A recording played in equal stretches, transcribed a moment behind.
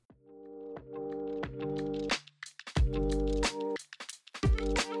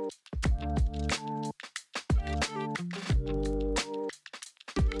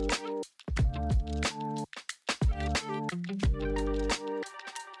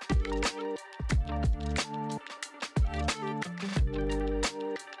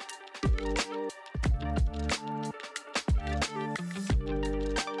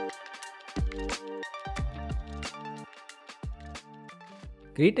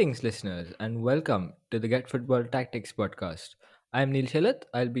Greetings, listeners, and welcome to the Get Football Tactics podcast. I'm Neil Shalat.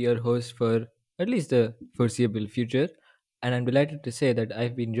 I'll be your host for at least the foreseeable future, and I'm delighted to say that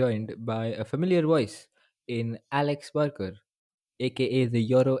I've been joined by a familiar voice in Alex Barker, aka the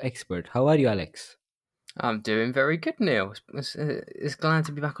Euro expert. How are you, Alex? I'm doing very good, Neil. It's glad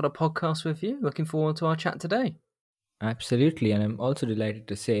to be back on a podcast with you. Looking forward to our chat today. Absolutely, and I'm also delighted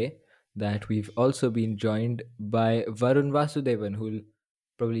to say that we've also been joined by Varun Vasudevan, who'll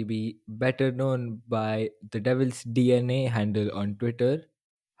probably be better known by the Devil's DNA handle on Twitter.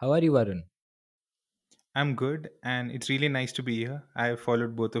 How are you, Varun? I'm good, and it's really nice to be here. I've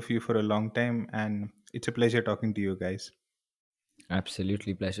followed both of you for a long time, and it's a pleasure talking to you guys.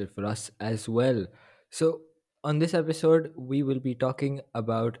 Absolutely pleasure for us as well. So, on this episode, we will be talking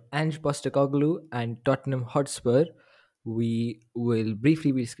about Ange Postecoglou and Tottenham Hotspur. We will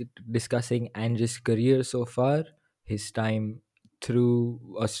briefly be discussing Ange's career so far, his time through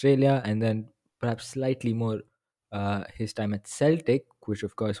Australia, and then perhaps slightly more his time at Celtic, which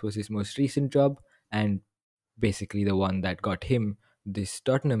of course was his most recent job, and basically the one that got him this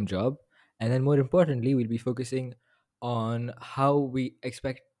Tottenham job. And then, more importantly, we'll be focusing on how we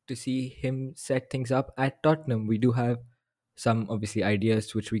expect to see him set things up at Tottenham. We do have some obviously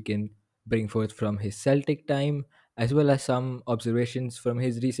ideas which we can bring forth from his Celtic time, as well as some observations from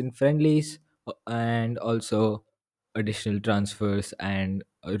his recent friendlies, and also additional transfers and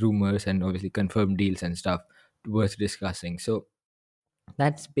rumors and obviously confirmed deals and stuff worth discussing. So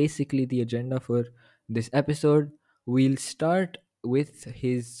that's basically the agenda for this episode. We'll start with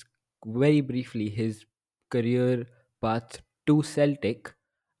his very briefly his career path to Celtic.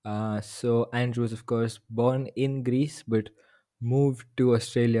 So Andrew was of course born in Greece, but moved to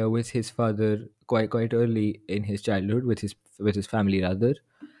Australia with his father quite early in his childhood with his family rather,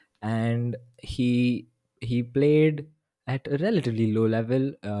 and he played at a relatively low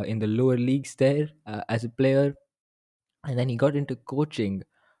level in the lower leagues there as a player, and then he got into coaching.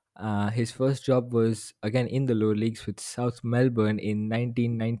 His first job was again in the lower leagues with South Melbourne in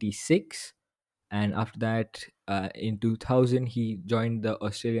 1996, and after that, in 2000, he joined the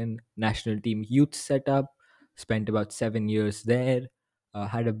Australian national team youth setup. Spent about 7 years there.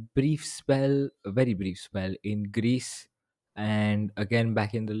 Had a brief spell, a very brief spell in Greece, and again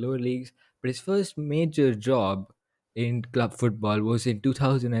back in the lower leagues. But his first major job in club football was in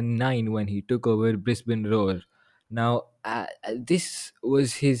 2009 when he took over Brisbane Roar. Now, this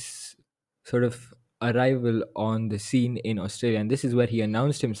was his sort of arrival on the scene in Australia, and this is where he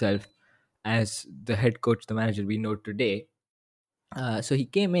announced himself as the head coach, the manager we know today. So he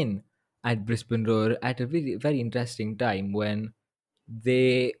came in at Brisbane Roar at a very interesting time when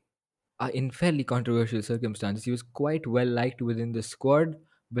they in fairly controversial circumstances. He was quite well liked within the squad,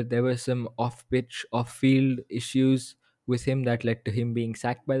 but there were some off-pitch, off-field issues with him that led to him being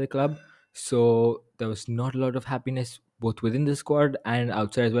sacked by the club. So there was not a lot of happiness both within the squad and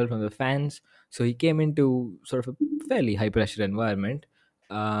outside as well from the fans. So he came into sort of a fairly high-pressure environment,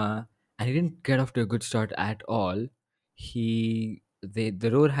 uh, and he didn't get off to a good start at all. The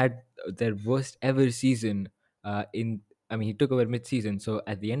Roar had their worst ever season in I mean, he took over mid-season, so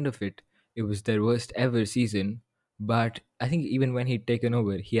at the end of it, it was their worst ever season. But I think even when he'd taken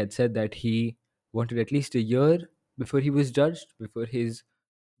over, he had said that he wanted at least a year before he was judged, before he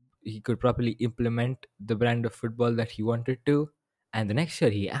could properly implement the brand of football that he wanted to. And the next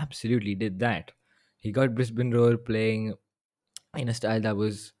year, he absolutely did that. He got Brisbane Roar playing in a style that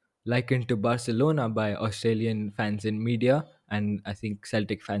was likened to Barcelona by Australian fans in media, and I think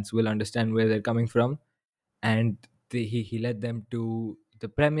Celtic fans will understand where they're coming from. And he led them to the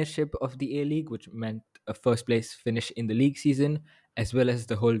premiership of the A League, which meant a first place finish in the league season, as well as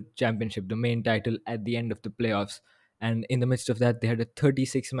the whole championship, the main title at the end of the playoffs. And in the midst of that, they had a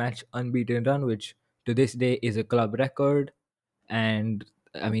 36 match unbeaten run, which to this day is a club record. And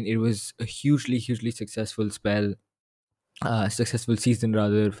I mean, it was a hugely successful successful season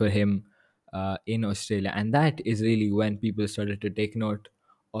rather for him in Australia, and that is really when people started to take note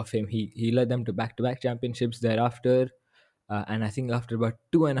of him. He led them to back championships thereafter, and I think after about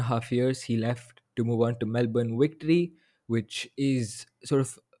 2.5 years, he left to move on to Melbourne Victory, which is sort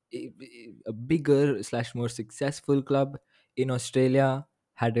of a bigger slash more successful club in Australia.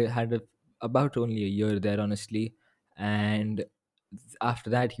 Had about only a year there, honestly, and after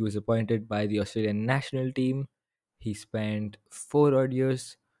that, he was appointed by the Australian national team. He spent 4 odd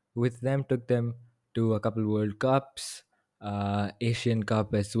years with them, took them to a couple World Cups, Asian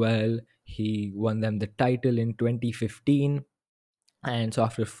Cup as well. He won them the title in 2015. And so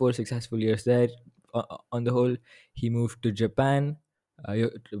after 4 successful years there, on the whole, he moved to Japan,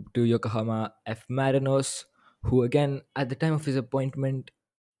 to Yokohama F. Marinos, who again, at the time of his appointment,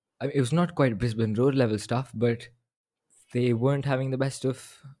 I mean, it was not quite Brisbane Roar level stuff, but they weren't having the best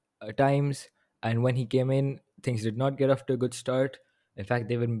of times. And when he came in, things did not get off to a good start. In fact,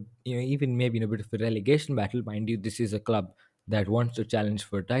 they were, even maybe in a bit of a relegation battle. Mind you, this is a club that wants to challenge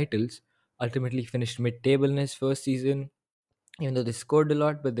for titles. Ultimately, finished mid-table in his first season, even though they scored a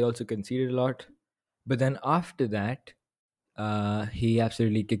lot, but they also conceded a lot. But then after that, he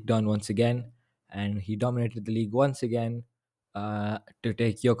absolutely kicked on once again, and he dominated the league once again, to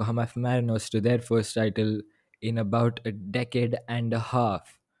take Yokohama Marinos to their first title in about a decade and a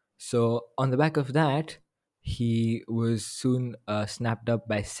half. So on the back of that, he was soon snapped up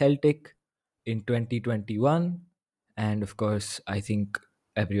by Celtic in 2021, and of course, I think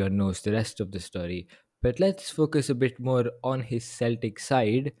everyone knows the rest of the story. But let's focus a bit more on his Celtic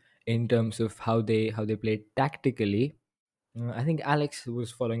side in terms of how they played tactically. I think Alex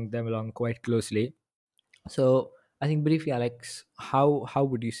was following them along quite closely. So I think briefly, Alex, how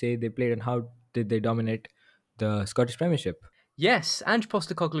would you say they played and how did they dominate the Scottish Premiership? Yes, Ange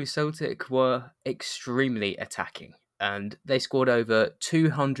Postecoglou Celtic were extremely attacking, and they scored over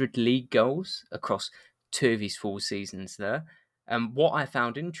 200 league goals across two of his full seasons there. And what I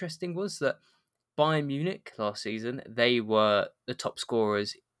found interesting was that Bayern Munich last season, they were the top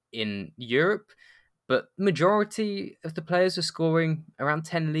scorers in Europe, but majority of the players were scoring around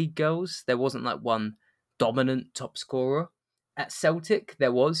 10 league goals. There wasn't like one dominant top scorer. At Celtic,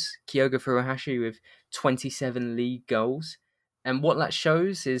 there was Kyogo Furuhashi with 27 league goals. And what that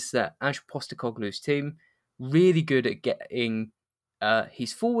shows is that Ange Postecoglou's team really good at getting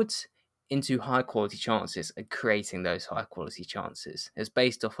his forwards into high quality chances and creating those high quality chances. It's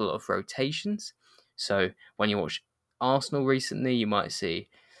based off a lot of rotations. So when you watch Arsenal recently, you might see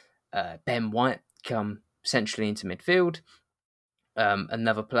Ben White come centrally into midfield,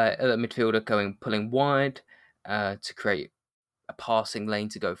 another player, midfielder going pulling wide to create a passing lane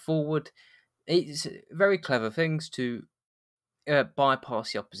to go forward. It's very clever things to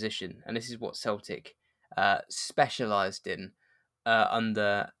bypass the opposition, and this is what Celtic specialised in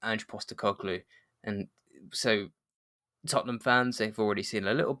under Ange Postecoglou. And so Tottenham fans, they've already seen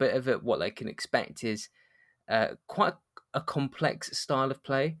a little bit of it. What they can expect is quite a complex style of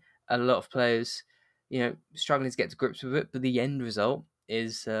play. A lot of players, struggling to get to grips with it, but the end result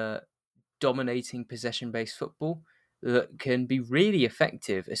is dominating possession-based football that can be really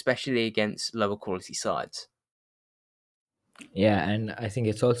effective, especially against lower quality sides. Yeah, and I think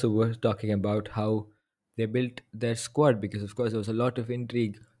it's also worth talking about how they built their squad because, of course, there was a lot of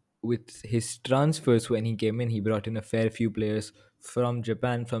intrigue with his transfers when he came in. He brought in a fair few players from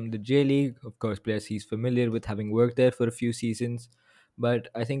Japan, from the J League, of course, players he's familiar with having worked there for a few seasons. But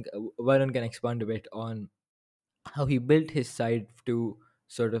I think Varun can expand a bit on how he built his side to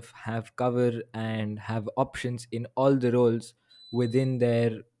sort of have cover and have options in all the roles within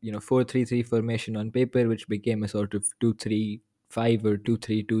their 4-3-3 formation on paper, which became a sort of 2-3-5 or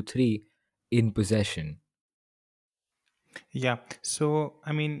 2-3-2-3 in possession. Yeah. So,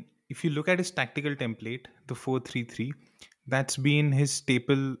 I mean, if you look at his tactical template, the 4-3-3, that's been his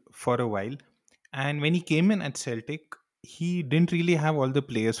staple for a while. And when he came in at Celtic, he didn't really have all the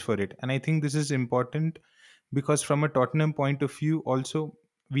players for it. And I think this is important because, from a Tottenham point of view, also,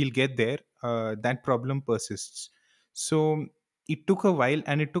 we'll get there, that problem persists. So, it took a while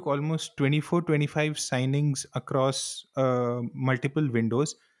and it took almost 24, 25 signings across multiple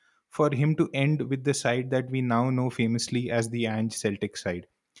windows for him to end with the side that we now know famously as the Ange Celtic side.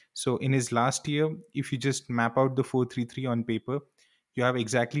 So in his last year, if you just map out the 4-3-3 on paper, you have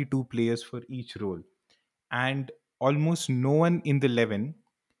exactly two players for each role. And almost no one in the 11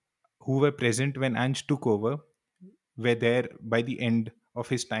 who were present when Ange took over were there by the end of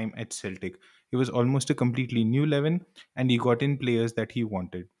his time at Celtic. It was almost a completely new 11, and he got in players that he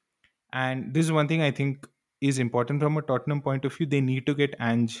wanted. And this is one thing I think is important from a Tottenham point of view. They need to get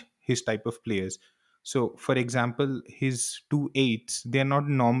Ange his type of players. So, for example, his two eights, they are not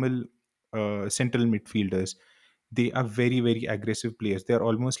normal central midfielders. They are very, very aggressive players. They are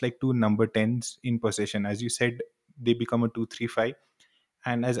almost like two number 10s in possession. As you said, they become a 2-3-5.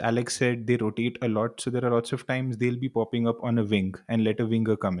 And as Alex said, they rotate a lot. So there are lots of times they'll be popping up on a wing and let a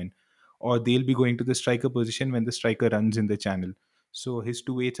winger come in. Or they'll be going to the striker position when the striker runs in the channel. So his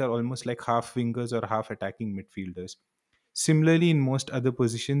two eights are almost like half wingers or half attacking midfielders. Similarly, in most other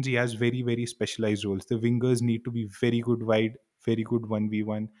positions, he has very, very specialized roles. The wingers need to be very good wide, very good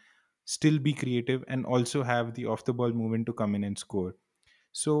 1v1. still be creative, and also have the off the ball movement to come in and score.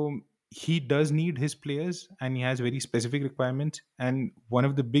 So he does need his players, and he has very specific requirements. And one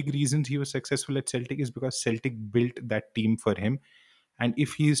of the big reasons he was successful at Celtic is because Celtic built that team for him. And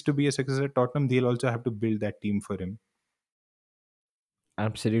if he is to be a success at Tottenham, they'll also have to build that team for him.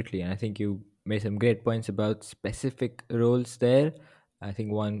 Absolutely. And I think you made some great points about specific roles there. I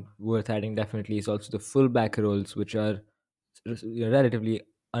think one worth adding definitely is also the fullback roles, which are relatively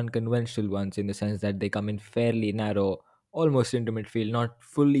unconventional ones in the sense that they come in fairly narrow, almost into midfield, not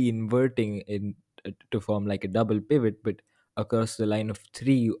fully inverting in to form like a double pivot, but across the line of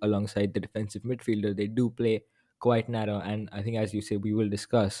three alongside the defensive midfielder, they do play quite narrow. And I think, as you say, we will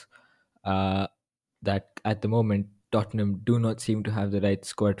discuss. Uh, that at the moment Tottenham do not seem to have the right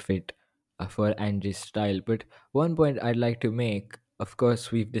squad fit for Ange's style. But one point I'd like to make, of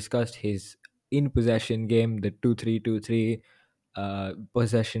course, we've discussed his in possession game, the 2-3-2-3,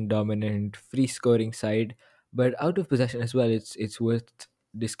 possession dominant, free scoring side. But out of possession as well, it's worth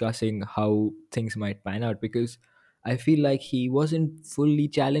discussing how things might pan out because I feel like he wasn't fully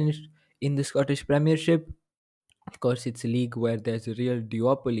challenged in the Scottish Premiership. Of course, it's a league where there's a real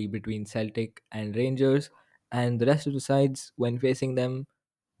duopoly between Celtic and Rangers, and the rest of the sides, when facing them,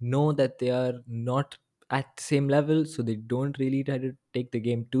 know that they are not at the same level, so they don't really try to take the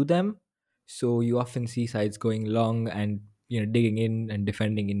game to them. So you often see sides going long and digging in and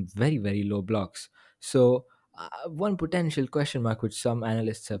defending in very very low blocks. So one potential question mark, which some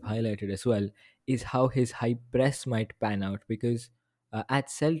analysts have highlighted as well, is how his high press might pan out because at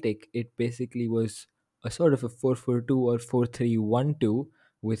Celtic it basically was a sort of a 4-4-2 or 4-3-1-2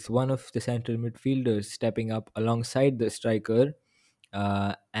 with one of the central midfielders stepping up alongside the striker,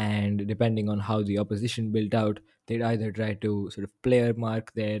 and depending on how the opposition built out, they'd either try to sort of player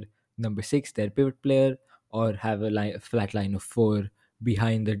mark their number six, their pivot player, or have a flat line of four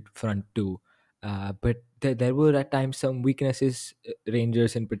behind the front two. But there were at times some weaknesses.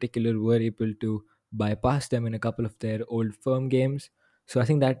 Rangers, in particular, were able to bypass them in a couple of their old firm games. So I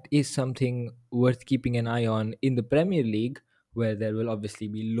think that is something worth keeping an eye on in the Premier League, where there will obviously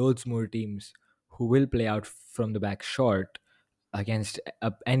be loads more teams who will play out from the back short against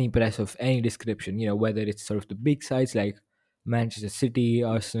any press of any description, whether it's sort of the big sides like Manchester City,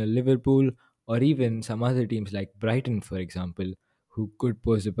 Arsenal, Liverpool, or even some other teams like Brighton, for example, who could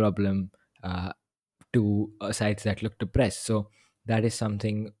pose a problem uh, to sides that look to press. So that is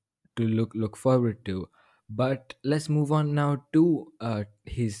something to look forward to. But let's move on now to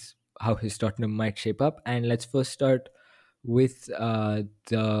his how his Tottenham might shape up, and let's first start with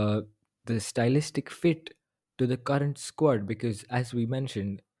the stylistic fit to the current squad because, as we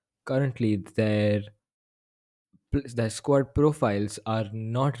mentioned, currently their squad profiles are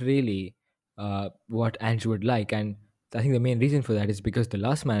not really what Ange would like, and I think the main reason for that is because the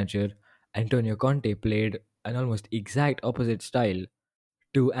last manager, Antonio Conte, played an almost exact opposite style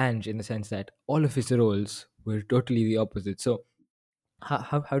to Ange in the sense that all of his roles were totally the opposite. So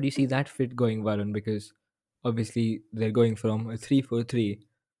how do you see that fit going, Varun? Because obviously they're going from a 3-4-3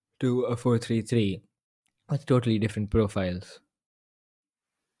 to a 4-3-3 with totally different profiles.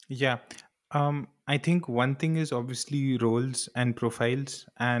 Yeah. I think one thing is obviously roles and profiles,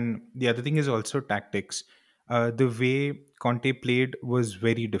 and the other thing is also tactics. The way Conte played was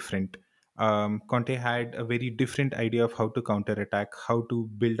very different. Conte had a very different idea of how to counter attack, how to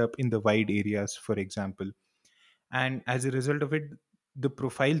build up in the wide areas, for example. And as a result of it, the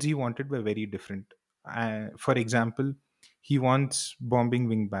profiles he wanted were very different. For example, he wants bombing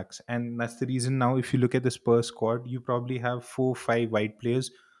wing backs, and that's the reason now if you look at the Spurs squad, you probably have 4 5 wide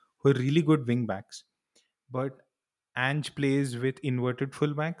players who are really good wing backs. But Ange plays with inverted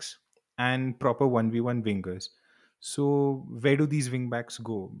fullbacks and proper 1v1 wingers. So where do these wing backs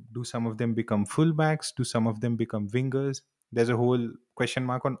go? Do some of them become fullbacks? Do some of them become wingers? There's a whole question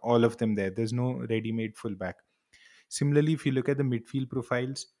mark on all of them there. There's no ready-made fullback. Similarly, if you look at the midfield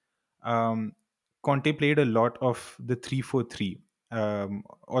profiles, Conte played a lot of the 3-4-3,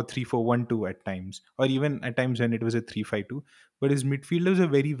 or 3-4-1-2 at times, or even at times when it was a 3-5-2. But his midfielders are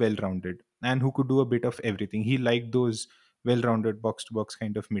very well rounded and who could do a bit of everything. He liked those well rounded box to box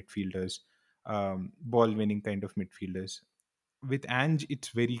kind of midfielders, ball winning kind of midfielders. With Ange, it's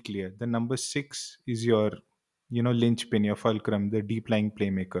very clear. The number six is your, linchpin, your fulcrum, the deep lying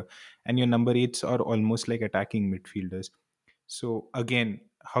playmaker, and your number eights are almost like attacking midfielders. So again,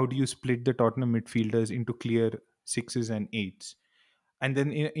 how do you split the Tottenham midfielders into clear sixes and eights, and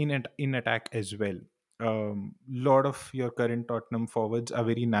then in attack as well? Lot of your current Tottenham forwards are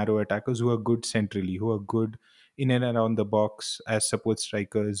very narrow attackers who are good centrally, who are good in and around the box as support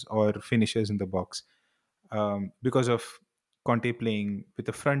strikers or finishers in the box, because of Conte playing with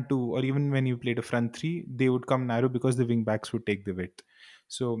a front two, or even when you played a front three, they would come narrow because the wing backs would take the width.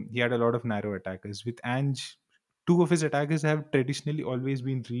 So he had a lot of narrow attackers. With Ange, two of his attackers have traditionally always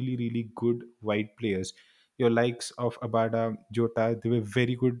been really, really good wide players. Your likes of Abada, Jota, they were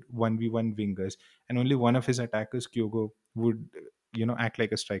very good 1v1 wingers, and only one of his attackers, Kyogo, would act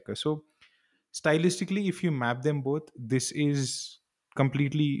like a striker. So stylistically, if you map them both, this is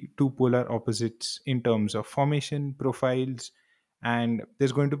completely two polar opposites in terms of formation profiles. And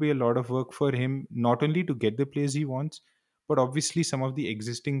there's going to be a lot of work for him, not only to get the players he wants, but obviously some of the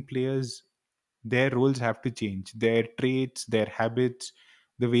existing players, their roles have to change, their traits, their habits,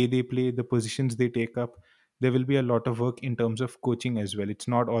 the way they play, the positions they take up. There will be a lot of work in terms of coaching as well. It's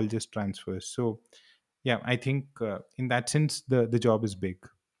not all just transfers. So yeah, I think in that sense, the job is big.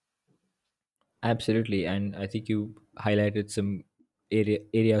 Absolutely, and I think you highlighted some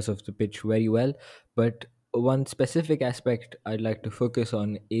areas of the pitch very well. But one specific aspect I'd like to focus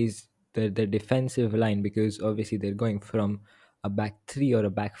on is the defensive line, because obviously they're going from a back three or a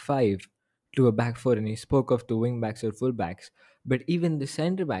back five to a back four, and you spoke of the wing backs or full backs. But even the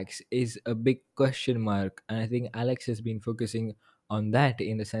centre backs is a big question mark, and I think Alex has been focusing on that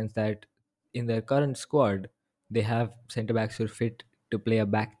in the sense that in their current squad they have centre backs who are fit to play a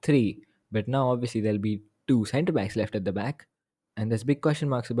back three, but now obviously there'll be two centre backs left at the back, and there's big question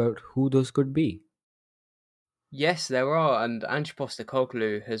marks about who those could be. Yes, there are, and Ange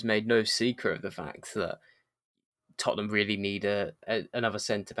Postecoglou has made no secret of the fact that Tottenham really need another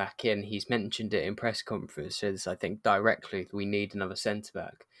centre back in. He's mentioned it in press conferences, I think, directly. We need another centre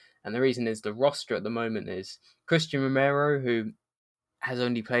back. And the reason is the roster at the moment is Christian Romero, who has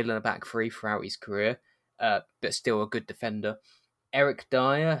only played in a back three throughout his career, but still a good defender. Eric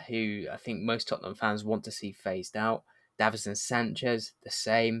Dyer, who I think most Tottenham fans want to see phased out. Davison Sanchez, the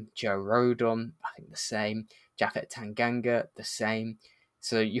same. Joe Rodon, I think the same. Japhet Tanganga, the same.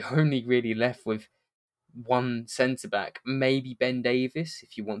 So you're only really left with one centre back, maybe Ben Davis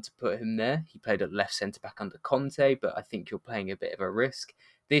if you want to put him there. He played at left centre back under Conte, but I think you're playing a bit of a risk.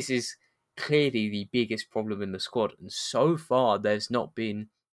 This is clearly the biggest problem in the squad, and so far there's not been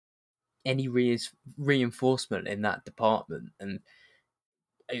any reinforcement in that department, and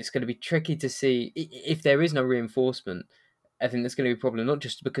it's going to be tricky to see if there is no reinforcement. I think that's going to be a problem, not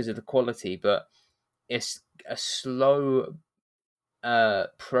just because of the quality, but it's a slow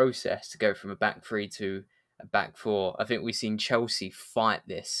process to go from a back three to a back four. I think we've seen Chelsea fight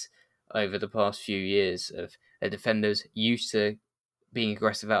this over the past few years of their defenders used to being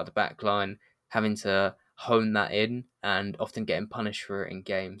aggressive out the back line, having to hone that in, and often getting punished for it in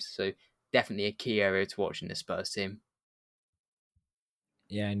games. So definitely a key area to watch in the Spurs team.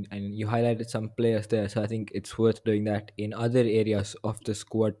 Yeah, and you highlighted some players there, so I think it's worth doing that in other areas of the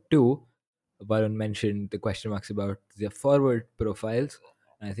squad too. Varun mentioned the question marks about the forward profiles,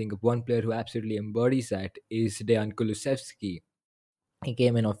 and I think one player who absolutely embodies that is Dejan Kulusevski. He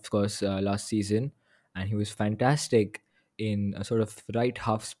came in, of course, last season, and he was fantastic in a sort of right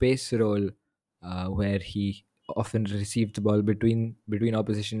half space role, where he often received the ball between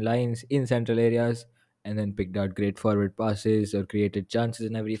opposition lines in central areas, and then picked out great forward passes or created chances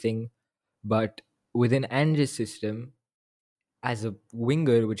and everything. But within Ange's system, as a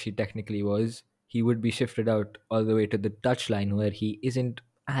winger, which he technically was, he would be shifted out all the way to the touchline where he isn't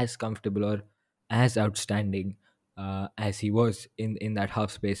as comfortable or as outstanding as he was in that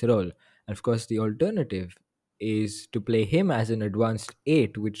half space role. And of course, the alternative is to play him as an advanced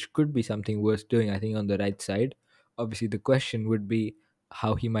eight, which could be something worth doing, I think, on the right side. Obviously, the question would be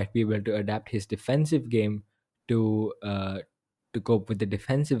how he might be able to adapt his defensive game to to cope with the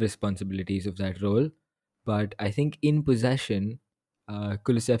defensive responsibilities of that role. But I think in possession,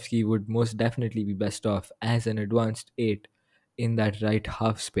 Kulusevski would most definitely be best off as an advanced eight in that right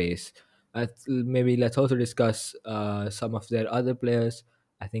half space. Maybe let's also discuss some of their other players.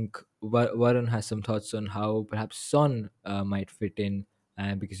 I think Varun has some thoughts on how perhaps Son might fit in,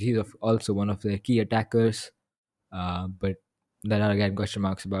 because he's also one of their key attackers. But there are again question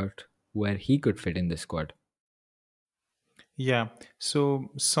marks about where he could fit in this squad. Yeah.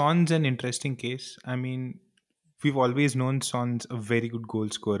 So Son's an interesting case. I mean, we've always known Son's a very good goal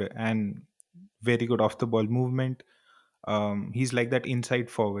scorer and very good off the ball movement. He's like that inside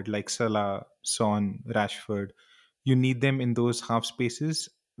forward, like Salah, Son, Rashford. You need them in those half spaces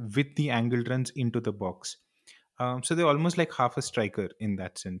with the angled runs into the box. So they're almost like half a striker in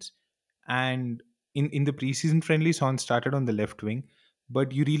that sense. And in the preseason friendly, Son started on the left wing,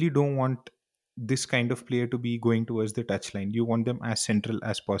 but you really don't want this kind of player to be going towards the touchline. You want them as central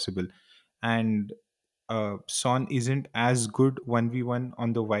as possible. And Son isn't as good 1v1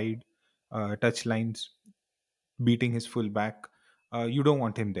 on the wide touch lines beating his fullback. You don't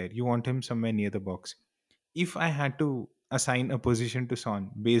want him there. You want him somewhere near the box. If I had to assign a position to Son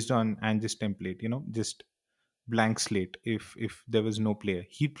based on Ange's template, just blank slate, if there was no player,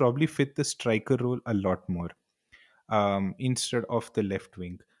 he'd probably fit the striker role a lot more, instead of the left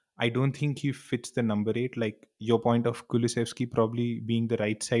wing. I don't think he fits the number eight. Like your point of Kulusevski probably being the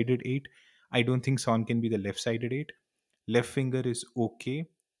right sided eight, I don't think Son can be the left sided eight. Left winger is okay.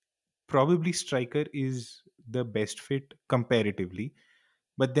 Probably striker is the best fit comparatively.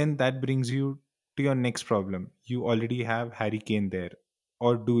 But then that brings you to your next problem. You already have Harry Kane there,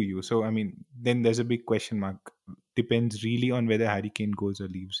 or do you? So, I mean, then there's a big question mark. Depends really on whether Harry Kane goes or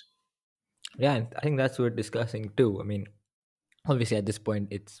leaves. Yeah, and I think that's worth discussing too. I mean, obviously at this point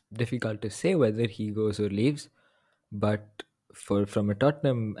it's difficult to say whether he goes or leaves, but for from a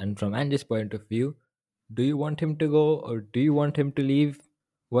Tottenham and from Andy's point of view, do you want him to go or do you want him to leave?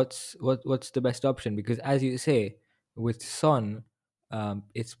 What's the best option? Because as you say, with Son,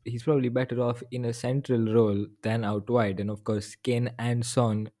 it's he's probably better off in a central role than out wide, and of course Kane and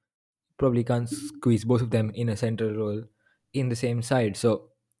Son probably can't squeeze both of them in a central role in the same side. So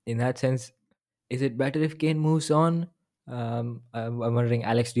in that sense, is it better if Kane moves on? I'm wondering,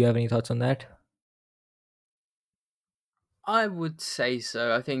 Alex, do you have any thoughts on that? I would say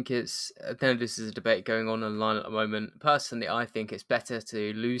so. I think it's I know this is a debate going on online at the moment. Personally, I think it's better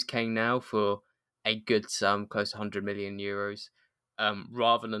to lose Kane now for a good sum, close to 100 million euros,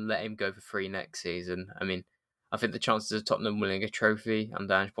 rather than let him go for free next season. I mean, I think the chances of Tottenham winning a trophy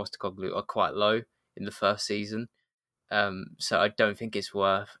under Ange Postecoglou are quite low in the first season. So I don't think it's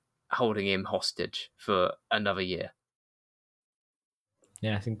worth holding him hostage for another year.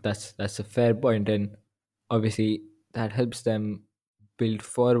 Yeah, I think that's a fair point, and obviously that helps them build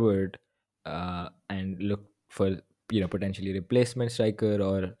forward and look for potentially replacement striker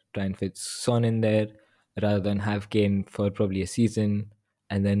or try and fit Son in there rather than have Kane for probably a season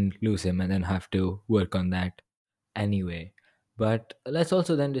and then lose him and then have to work on that anyway. But let's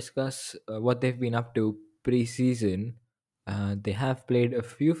also then discuss what they've been up to pre-season. They have played a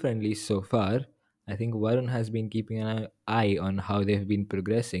few friendlies so far. I think Varun has been keeping an eye on how they've been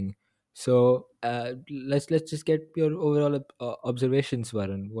progressing. So let's just get your overall observations,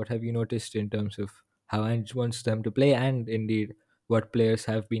 Varun. What have you noticed in terms of how Ange wants them to play, and indeed what players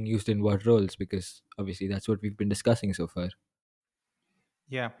have been used in what roles? Because obviously that's what we've been discussing so far.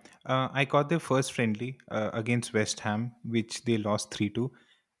 Yeah, I caught their first friendly against West Ham, which they lost 3-2.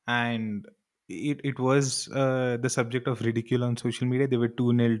 And it was the subject of ridicule on social media. They were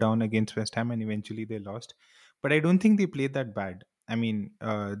 2-0 down against West Ham and eventually they lost. But I don't think they played that bad. I mean,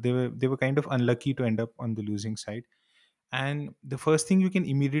 they were kind of unlucky to end up on the losing side. And the first thing you can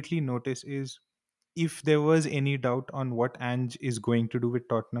immediately notice is if there was any doubt on what Ange is going to do with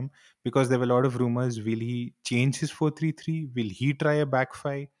Tottenham, because there were a lot of rumors. Will he change his 4-3-3? Will he try a back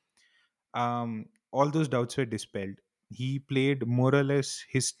five? All those doubts were dispelled. He played more or less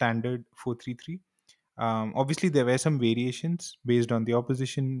his standard 4-3-3. Obviously, there were some variations based on the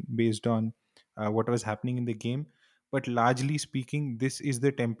opposition, based on what was happening in the game. But largely speaking, this is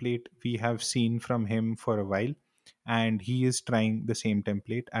the template we have seen from him for a while. And he is trying the same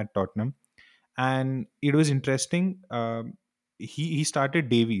template at Tottenham. And it was interesting. He started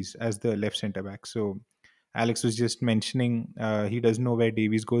Davies as the left centre back. So Alex was just mentioning he doesn't know where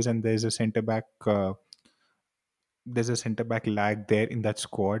Davies goes, and there's a centre back lag there in that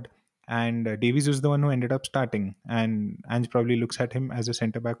squad. And Davies was the one who ended up starting, and Ange probably looks at him as a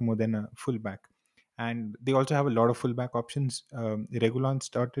centre back more than a full back. And they also have a lot of full back options. Regulon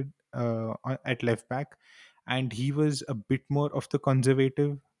started at left back, and he was a bit more of the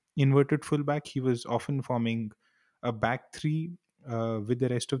conservative inverted full back. He was often forming a back three with the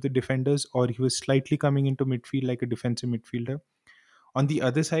rest of the defenders, or he was slightly coming into midfield like a defensive midfielder. On the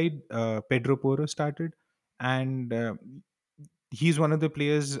other side, Pedro Porro started, and he's one of the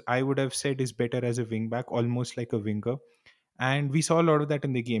players I would have said is better as a wing back, almost like a winger. And we saw a lot of that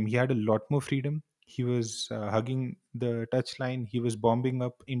in the game. He had a lot more freedom. He was hugging the touchline. He was bombing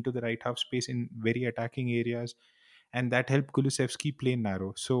up into the right half space in very attacking areas, and that helped Kulusevski play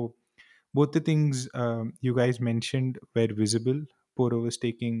narrow. So both the things you guys mentioned were visible. Poro was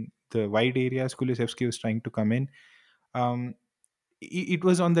taking the wide areas. Kulusevski was trying to come in. Um, it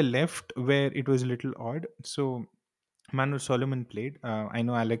was on the left where it was a little odd. So Manu Solomon played. I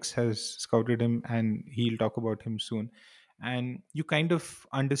know Alex has scouted him and he'll talk about him soon. And you kind of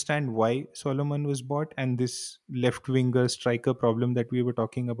understand why Solomon was bought and this left winger striker problem that we were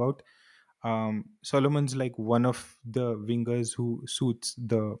talking about. Solomon's like one of the wingers who suits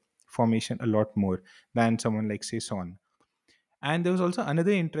the formation a lot more than someone like say Son. And there was also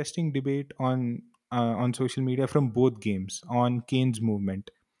another interesting debate on on social media from both games on Kane's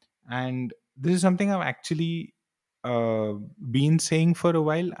movement. And this is something I've actually uh, been saying for a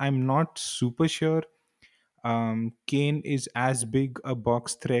while. I'm not super sure Kane is as big a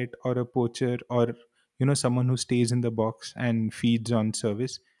box threat or a poacher, or someone who stays in the box and feeds on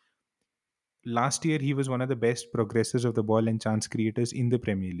service. Last year he was one of the best progressors of the ball and chance creators in the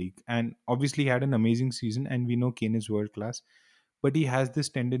Premier League, and obviously he had an amazing season, and we know Kane is world class. But he has this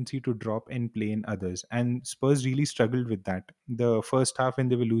tendency to drop and play in others, and Spurs really struggled with that. The first half, when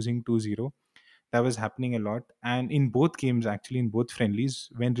they were losing 2-0, that was happening a lot. And in both games, actually in both friendlies,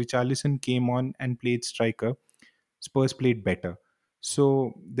 when Richarlison came on and played striker, Spurs played better.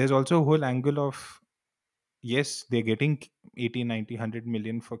 So there's also a whole angle of, yes, they're getting 80, 90, 100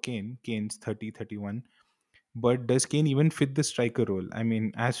 million for Kane. Kane's 30, 31. But does Kane even fit the striker role? I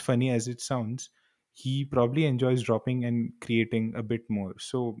mean, as funny as it sounds, he probably enjoys dropping and creating a bit more.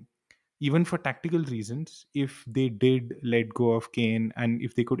 So even for tactical reasons, if they did let go of Kane and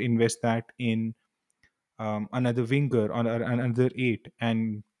if they could invest that in another winger or another eight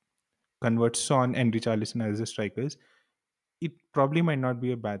and convert Son and Richarlison as the strikers, it probably might not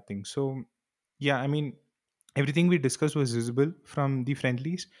be a bad thing. So, yeah, I mean, everything we discussed was visible from the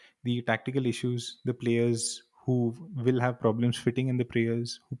friendlies, the tactical issues, the players who will have problems fitting, and the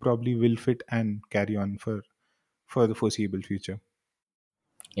players who probably will fit and carry on for the foreseeable future.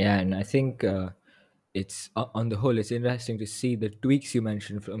 Yeah, and I think on the whole, it's interesting to see the tweaks you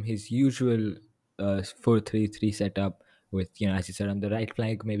mentioned from his usual 4-3-3 setup with, as you said, on the right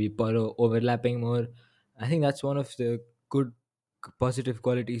flank, maybe Poro overlapping more. I think that's one of the good positive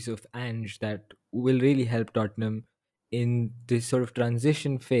qualities of Ange that will really help Tottenham in this sort of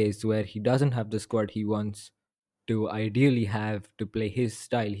transition phase where he doesn't have the squad he wants to ideally have to play his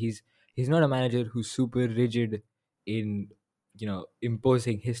style. He's not a manager who's super rigid in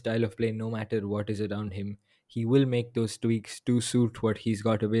imposing his style of play no matter what is around him. He will make those tweaks to suit what he's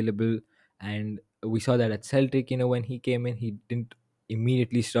got available, and we saw that at Celtic. When he came in, he didn't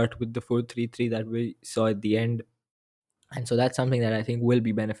immediately start with the 4-3-3 that we saw at the end, and so that's something that I think will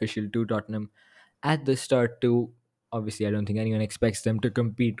be beneficial to Tottenham at the start too. Obviously, I don't think anyone expects them to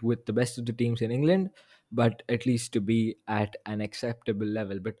compete with the best of the teams in England, but at least to be at an acceptable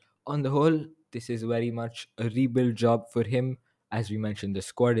level. But on the whole, this is very much a rebuild job for him. As we mentioned, the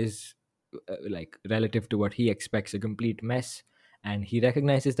squad is like relative to what he expects a complete mess, and he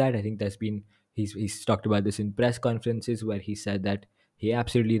recognizes that. I think there's been he's talked about this in press conferences where he said that he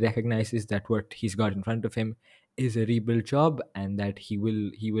absolutely recognizes that what he's got in front of him is a rebuild job, and that he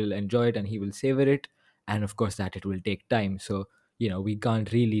will enjoy it and he will savor it, and of course that it will take time. So we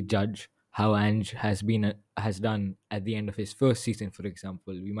can't really judge how Ange has done at the end of his first season. For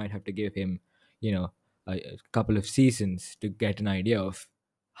example, we might have to give him you know a couple of seasons to get an idea of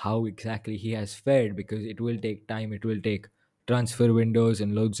how exactly he has fared, because it will take time, it will take transfer windows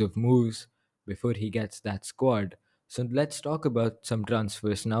and loads of moves before he gets that squad. So let's talk about some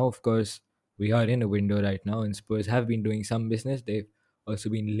transfers now. Of course, we are in a window right now, and Spurs have been doing some business. They've also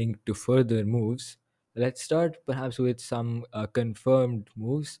been linked to further moves. Let's start perhaps with some confirmed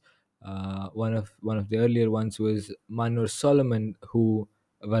moves. One of the earlier ones was Manor Solomon, who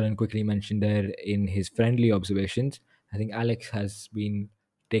Varun quickly mentioned there in his friendly observations. I think Alex has been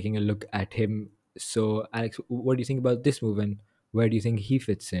taking a look at him. So, Alex, what do you think about this move, and where do you think he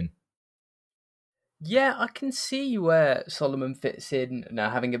fits in? Yeah, I can see where Solomon fits in now,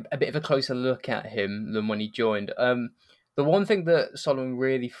 having a bit of a closer look at him than when he joined. The one thing that Solomon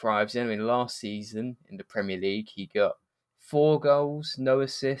really thrives in, I mean, last season in the Premier League, he got 4 goals, no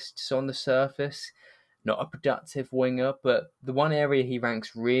assists on the surface. Not a productive winger, but the one area he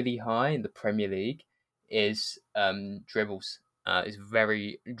ranks really high in the Premier League is dribbles. He's a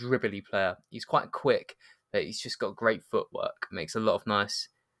very dribbly player. He's quite quick, but he's just got great footwork. Makes a lot of nice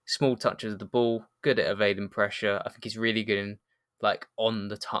small touches of the ball, good at evading pressure. I think he's really good in like on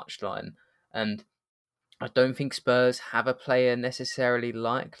the touchline. And I don't think Spurs have a player necessarily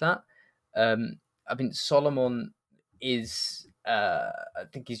like that. I mean, Solomon is, I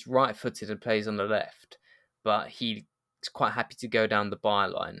think he's right footed and plays on the left, but he's quite happy to go down the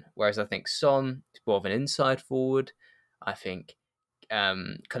byline. Whereas I think Son is more of an inside forward. I think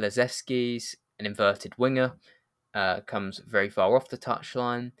Kulusevski's an inverted winger, comes very far off the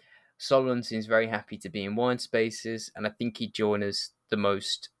touchline. Solomon seems very happy to be in wide spaces, and I think he'd join as the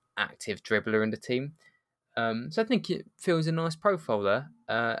most active dribbler in the team. So I think it feels a nice profile there,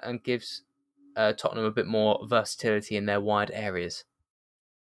 and gives Tottenham a bit more versatility in their wide areas.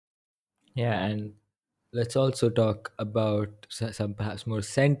 Yeah, and let's also talk about some perhaps more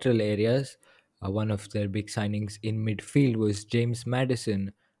central areas. One of their big signings in midfield was James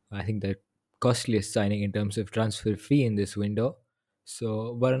Madison. I think that costliest signing in terms of transfer fee in this window.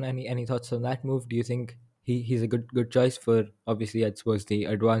 So, Varun, any thoughts on that move? Do you think he's a good choice for, obviously, I suppose, the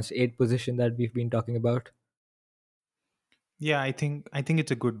advanced eight position that we've been talking about? Yeah, I think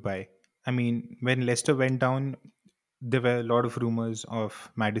it's a good buy. I mean, when Leicester went down, there were a lot of rumors of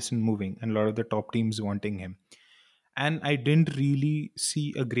Madison moving and a lot of the top teams wanting him. And I didn't really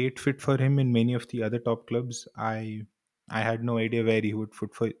see a great fit for him in many of the other top clubs. I had no idea where he would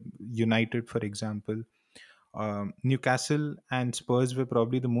fit for United, for example. Newcastle and Spurs were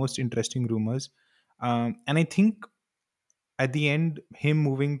probably the most interesting rumors. And I think at the end, him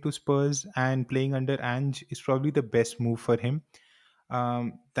moving to Spurs and playing under Ange is probably the best move for him.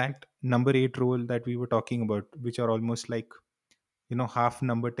 That number eight role that we were talking about, which are almost like, half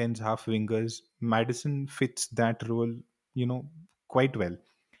number 10s, half wingers, Madison fits that role, quite well.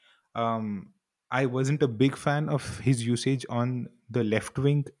 um, I wasn't a big fan of his usage on the left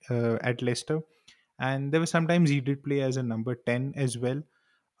wing at Leicester, and there were sometimes he did play as a number 10 as well.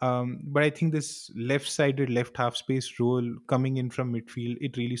 But I think this left-sided, left half space role coming in from midfield,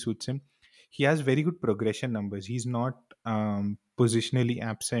 it really suits him. He has very good progression numbers. He's not positionally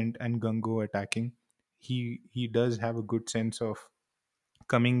absent and gungo attacking. He does have a good sense of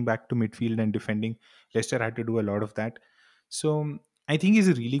coming back to midfield and defending. Leicester had to do a lot of that. So I think he's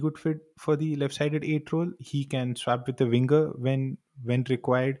a really good fit for the left-sided eight role. He can swap with the winger when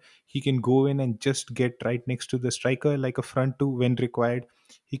required. He can go in and just get right next to the striker like a front two when required.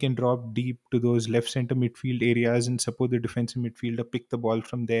 He can drop deep to those left center midfield areas and support the defensive midfielder, pick the ball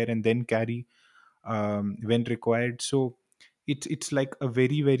from there and then carry when required. So it's like a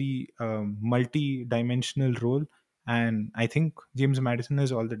very very multi-dimensional role, and I think James Madison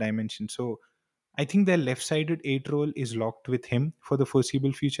has all the dimensions. So I think their left-sided eight role is locked with him for the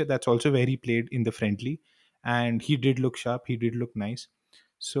foreseeable future. That's also where he played in the friendly, and he did look sharp. He did look nice.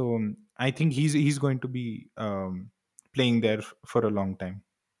 So I think he's going to be playing there for a long time.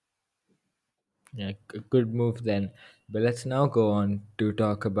 Yeah, good move then. But let's now go on to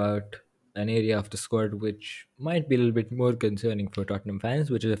talk about an area of the squad which might be a little bit more concerning for Tottenham fans,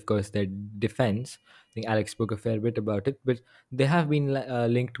 which is, of course, their defense. I think Alex spoke a fair bit about it, but they have been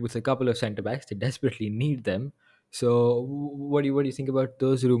linked with a couple of centre backs. They desperately need them. So, what do you think about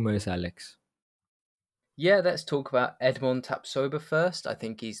those rumors, Alex? Yeah, let's talk about Edmond Tapsoba first. I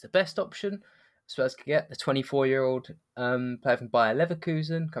think he's the best option Spurs could get. The 24-year-old player from Bayer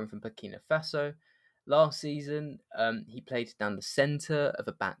Leverkusen, coming from Burkina Faso. Last season, he played down the centre of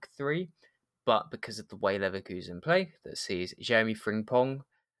a back three, but because of the way Leverkusen play, that sees Jeremy Frimpong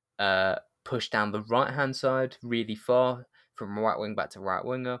push down the right hand side really far from right wing back to right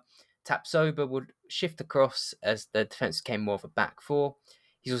winger. Tapsoba would shift across as the defence became more of a back four.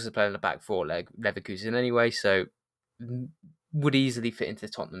 He's also playing a back four leg Leverkusen anyway, so would easily fit into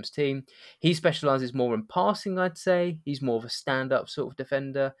Tottenham's team. He specialises more in passing, I'd say. He's more of a stand up sort of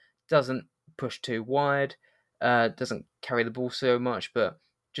defender, doesn't push too wide, doesn't carry the ball so much, but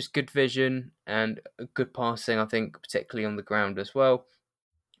just good vision and good passing, I think, particularly on the ground as well.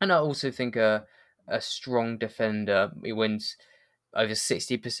 And I also think a strong defender. He wins over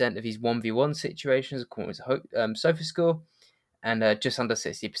 60% of his 1v1 situations, according to SofaScore, and just under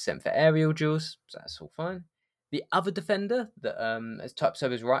 60% for aerial duels. So that's all fine. The other defender that has types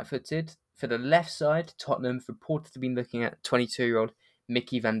over is right footed. For the left side, Tottenham have reported to be looking at 22-year-old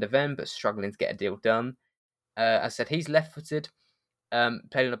Mickey van der Ven, but struggling to get a deal done. As I said, he's left footed.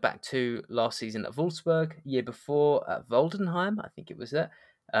 Played on a back two last season at Wolfsburg. Year before at Voldenheim, I think it was there.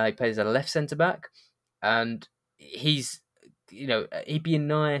 He plays as a left centre back, and he's, he'd be a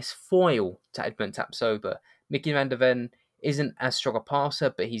nice foil to Edmund Tapsoba. Mickey van der Ven isn't as strong a passer,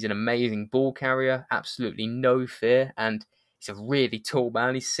 but he's an amazing ball carrier, absolutely no fear, and he's a really tall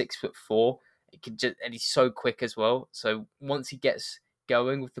man. He's 6'4". And he's so quick as well. So once he gets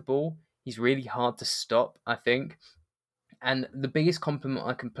going with the ball, he's really hard to stop, I think. And the biggest compliment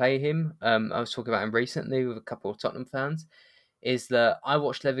I can pay him, I was talking about him recently with a couple of Tottenham fans, is that I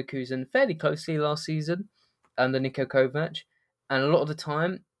watched Leverkusen fairly closely last season under Niko Kovac, and a lot of the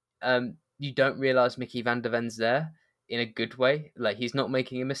time, you don't realise Mickey van der Ven's there in a good way. Like, he's not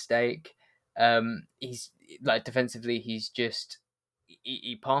making a mistake. He's like, defensively,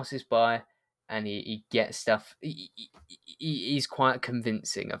 he passes by and he gets stuff. He's quite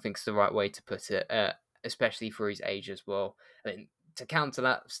convincing, I think is the right way to put it, especially for his age as well. I mean, to counter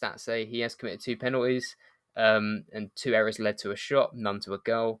that, stats say he has committed two penalties, and two errors led to a shot, none to a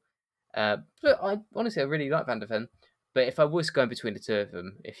goal. But I really like Van der Ven. But if I was going between the two of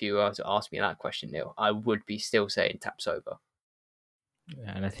them, if you were to ask me that question, Neil, I would be still saying Tapsoba.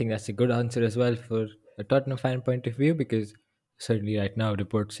 And I think that's a good answer as well for a Tottenham fan point of view, because certainly right now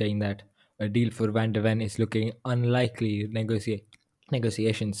reports saying that a deal for Van de Ven is looking unlikely.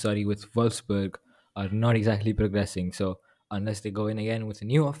 Negotiations, sorry, with Wolfsburg are not exactly progressing. So unless they go in again with a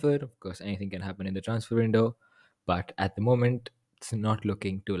new offer, of course, anything can happen in the transfer window. But at the moment, it's not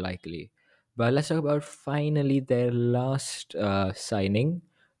looking too likely. But let's talk about finally their last signing,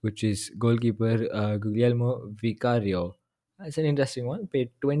 which is goalkeeper Guglielmo Vicario. That's an interesting one.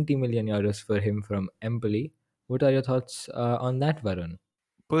 Paid 20 million euros for him from Empoli. What are your thoughts on that, Varun?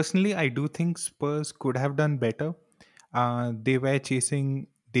 Personally, I do think Spurs could have done better. They were chasing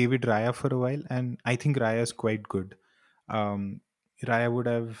David Raya for a while, and I think Raya is quite good. Um, Raya would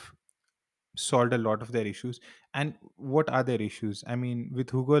have solved a lot of their issues. And what are their issues? I mean,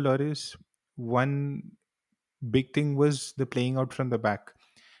 with Hugo Lloris, one big thing was the playing out from the back.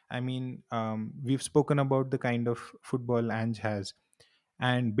 I mean, we've spoken about the kind of football Ange has,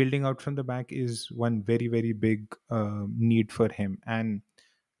 and building out from the back is one very, very big need for him. And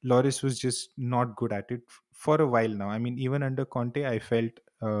Loris was just not good at it for a while now. I mean, even under Conte, I felt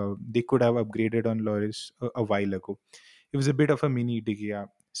they could have upgraded on Loris a while ago. It was a bit of a mini De Gea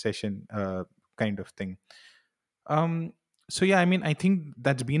session kind of thing. Um, so yeah, I mean, I think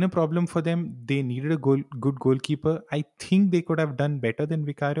that's been a problem for them. They needed a good goalkeeper. I think they could have done better than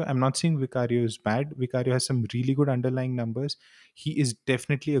Vicario. I'm not saying Vicario is bad. Vicario has some really good underlying numbers. He is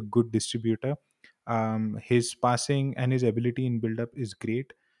definitely a good distributor. His passing and his ability in build up is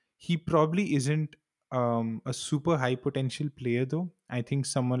great. He probably isn't a super high potential player though. I think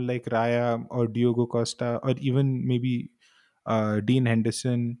someone like Raya or Diogo Costa or even maybe Dean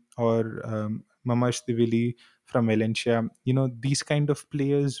Henderson or Mamash Divili from Valencia. You know, these kind of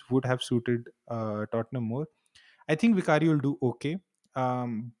players would have suited Tottenham more. I think Vicario will do okay,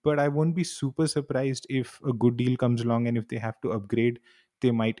 but I won't be super surprised if a good deal comes along and if they have to upgrade,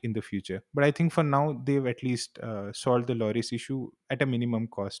 they might in the future. But I think for now, they've at least solved the Loris issue at a minimum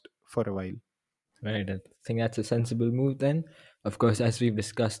cost for a while. Right, I think that's a sensible move then. Of course, as we've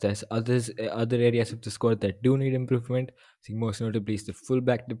discussed, there's other areas of the squad that do need improvement. I think most notably is the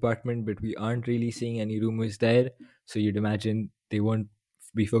fullback department, but we aren't really seeing any rumors there. So you'd imagine they won't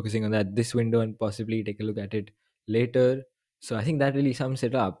be focusing on that this window and possibly take a look at it later. So I think that really sums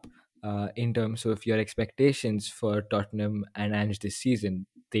it up in terms of your expectations for Tottenham and Ange this season.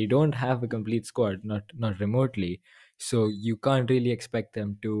 They don't have a complete squad, not remotely. So you can't really expect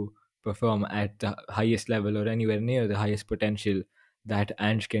them to perform at the highest level or anywhere near the highest potential that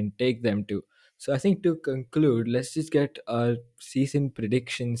Ange can take them to. So I think to conclude, let's just get our season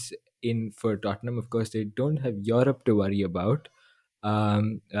predictions in for Tottenham. Of course, they don't have Europe to worry about.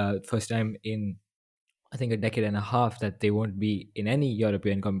 First time in I think a decade and a half that they won't be in any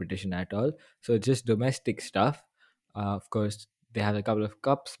European competition at all. So just domestic stuff. Of course, they have a couple of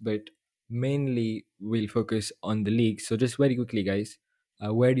cups, but mainly we'll focus on the league. So just very quickly, guys,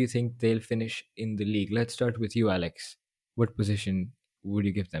 where do you think they'll finish in the league? Let's start with you, Alex. What position would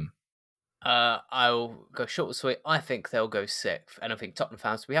you give them? I'll go short and sweet. I think they'll go sixth, and I think Tottenham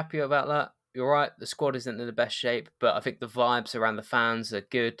fans will be happy about that. You're right, the squad isn't in the best shape, but I think the vibes around the fans are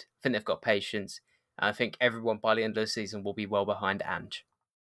good. I think they've got patience, and I think everyone by the end of the season will be well behind Ange.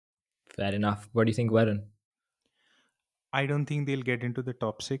 Fair enough. What do you think, Warren? I don't think they'll get into the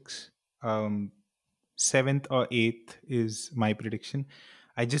top six. Um, Seventh or eighth is my prediction.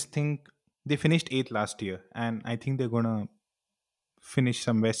 I just think they finished eighth last year, and I think they're gonna finish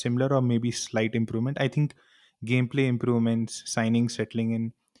somewhere similar or maybe slight improvement. I think gameplay improvements, signing, settling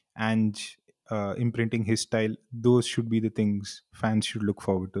in, and imprinting his style, those should be the things fans should look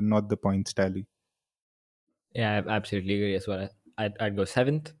forward to, not the points tally. Yeah, I absolutely agree as well. I'd go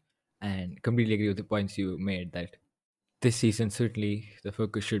seventh and completely agree with the points you made that this season certainly the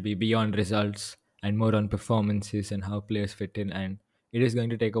focus should be beyond results and more on performances and how players fit in, and it is going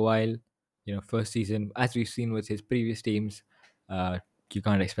to take a while. First season, as we've seen with his previous teams, uh, you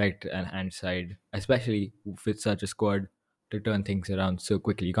can't expect an hand side, especially with such a squad, to turn things around so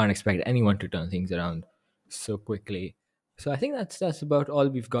quickly. You can't expect anyone to turn things around so quickly. So I think that's about all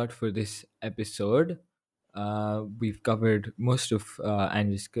we've got for this episode. We've covered most of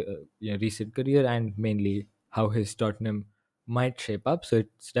Ange's recent career and mainly how his Tottenham might shape up. So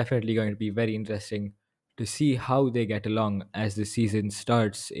it's definitely going to be very interesting to see how they get along as the season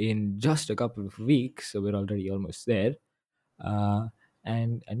starts in just a couple of weeks. So we're already almost there. Uh,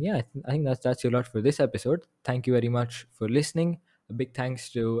 and yeah, I think that's a lot for this episode. Thank you very much for listening. A big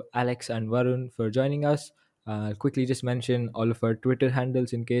thanks to Alex and Varun for joining us. I'll quickly just mention all of our Twitter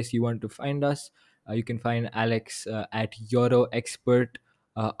handles in case you want to find us. You can find Alex at EuroExpert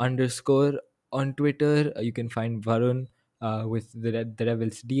underscore on Twitter. You can find Varun with the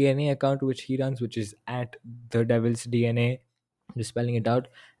Devil's DNA account, which he runs, which is at the Devil's DNA. just spelling it out.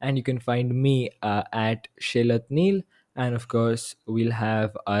 And you can find me at Shailat Neil. And of course, we'll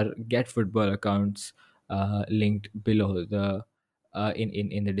have our Get Football accounts linked below the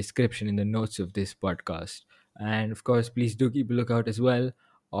in the description, in the notes of this podcast. And of course, please do keep a lookout as well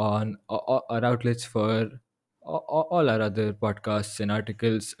on our outlets for all our other podcasts and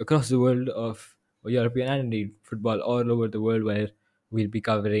articles across the world of European and indeed football all over the world, where we'll be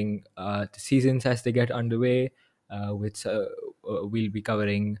covering the seasons as they get underway. With We'll be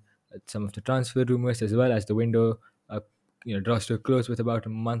covering some of the transfer rumors as well, as the window draws to a close with about a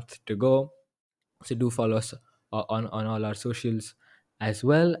month to go. So do follow us on all our socials as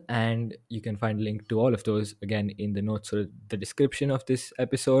well, and you can find a link to all of those again in the notes or the description of this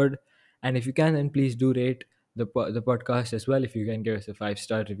episode. And if you can, then please do rate the podcast as well. If you can give us a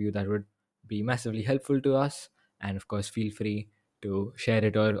 5-star review, that would be massively helpful to us. And of course, feel free to share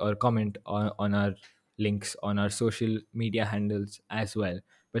it or comment on our links on our social media handles as well.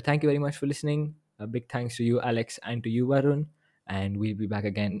 But thank you very much for listening. A big thanks to you, Alex, and to you, Varun. And we'll be back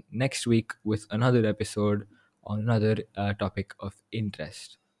again next week with another episode on another topic of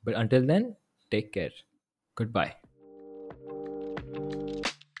interest. But until then, take care. Goodbye.